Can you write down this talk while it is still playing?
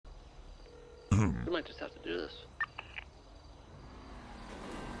We might just have to do this.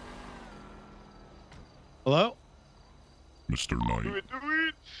 Hello? Mr. Knight. Do it.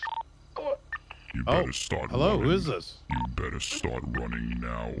 You better start hello, running. who is this? You better start running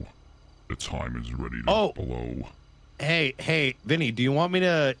now. The time is ready to blow. Hey, Vinny, do you want me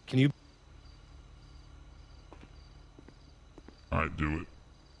to, can you? Alright, do it.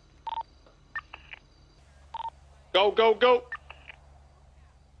 Go.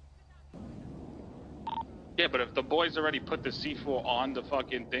 Yeah, but if the boys already put the C4 on the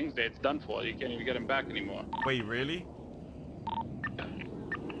fucking things, it's done for. You can't even get them back anymore. Wait, really?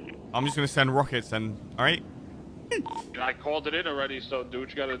 I'm just gonna send rockets and, alright? I called it in already, so do what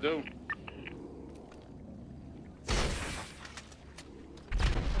you gotta do.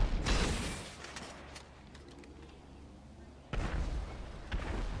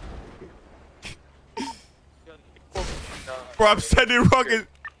 Bro, I'm sending rockets.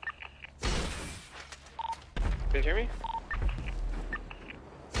 Can you hear me?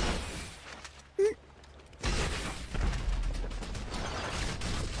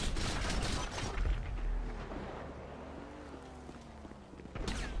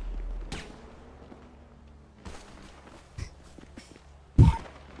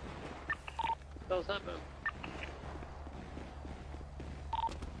 What's happening?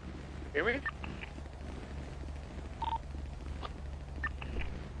 Hear me?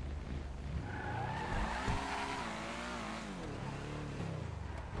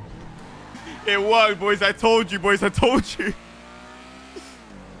 It worked, boys. I told you, boys. I told you.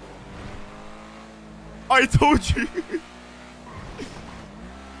 I told you.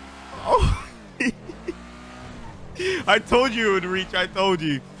 Oh. I told you it would reach. I told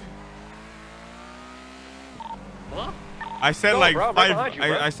you. Huh? I sent like bro, five. Right you,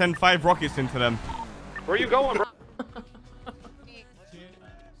 I sent 5 rockets into them. Where you going, bro?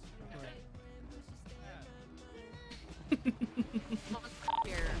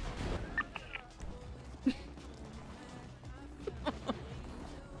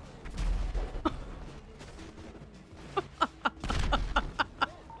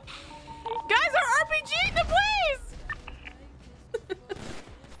 Guys are RPGing the place!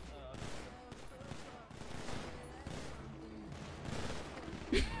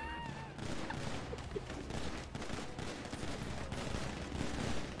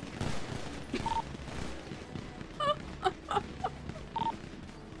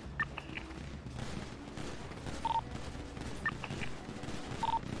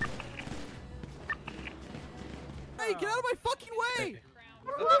 Hey, get out of my fucking way!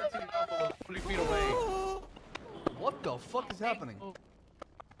 40 feet away. What the fuck is happening? Oh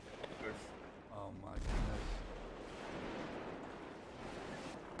my goodness.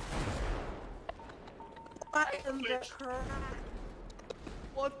 I am the crack.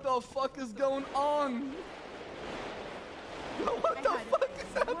 What the fuck is going on? What the fuck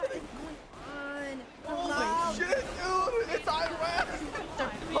is happening? Holy shit, dude! It's Iran!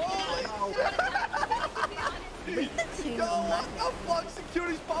 Holy shit! Yo, what the fuck?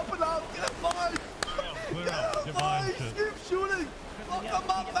 Security's popping out! Get him, boys! Get him, boys! Keep shooting! Fuck him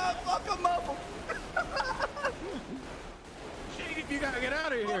up, man! Fuck him up! Shady, you gotta get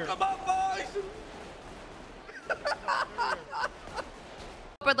out of here. Fuck him up, boys!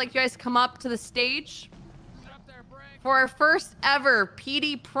 I'd like you guys to come up to the stage for our first ever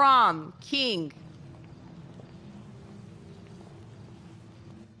PD Prom King.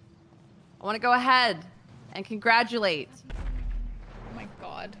 I want to go ahead and congratulate. Oh my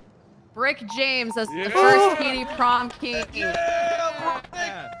god. Brick James as the first PD Prom King.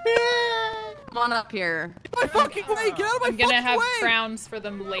 Come on up here. My fucking way! Get out of my I'm gonna fucking have way! crowns for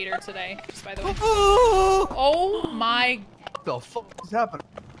them later today, just by the way. Oh my. What the fuck is happening?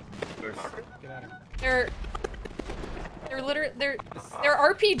 They're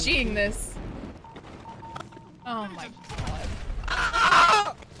RPGing this. Oh my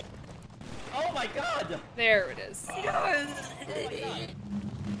god. Oh my god! There it is.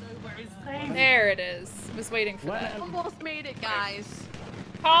 There it is. Was waiting for that. Almost made it, guys.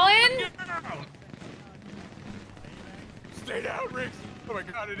 Colin? Stay down, Riggs. Oh my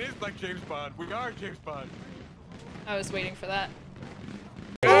god, it is like James Bond. We are James Bond. I was waiting for that.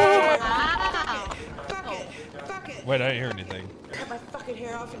 Wow. Fuck it. Wait, I didn't hear anything. Cut my fucking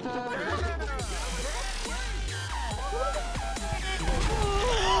hair off and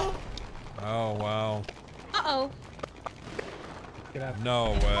Oh, wow. Uh-oh.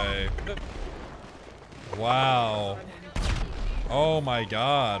 No way. Wow. Oh my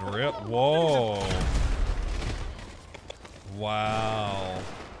god. Whoa. Wow.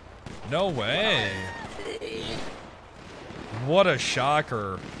 No way. What a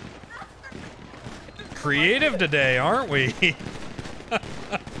shocker. creative today, aren't we? And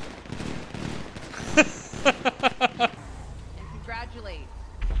congratulate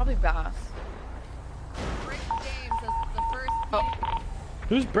Probably Bass. Rick James as the first.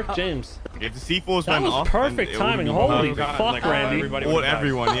 Who's Brick James? If the C4s That went was off, perfect then it timing. would've Holy been fuck, Randy. Or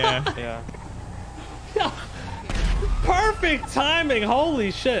everyone, yeah. Yeah. Perfect timing. Holy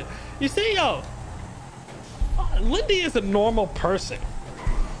shit. You see, yo, Lindy is a normal person.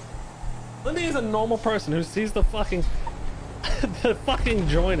 Lindy is a normal person who sees the fucking the fucking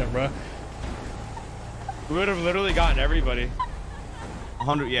joiner, bro. We would have literally gotten everybody.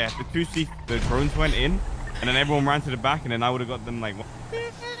 100, yeah. The drones went in, and then everyone ran to the back, and then I would have got them like.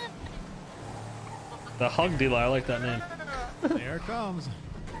 The hug dealer, I like that name. Here it comes.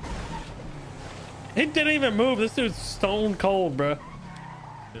 He didn't even move. This dude's stone cold, bro.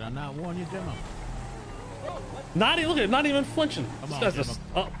 Did I not warn you, Demo? Not even, look at him, not even flinching. Come on, This guy's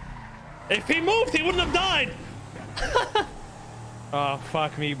oh. If he moved, he wouldn't have died. Oh,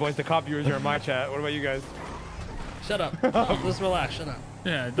 fuck me, boys. The cop viewers are in my chat. What about you guys? Shut up. Let's relax. Shut up.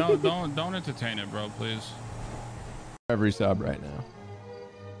 Yeah, don't entertain it, bro, please. Every sub right now.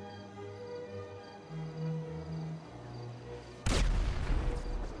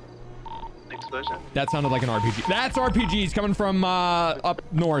 Explosion. That sounded like an RPG. That's RPGs coming from up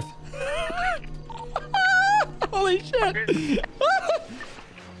north. Holy shit.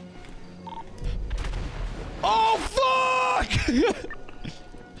 Oh fuck!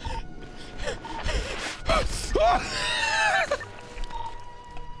 That's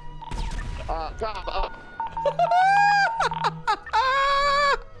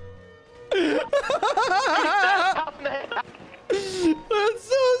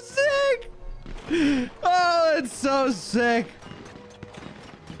so sick! Oh, it's so sick!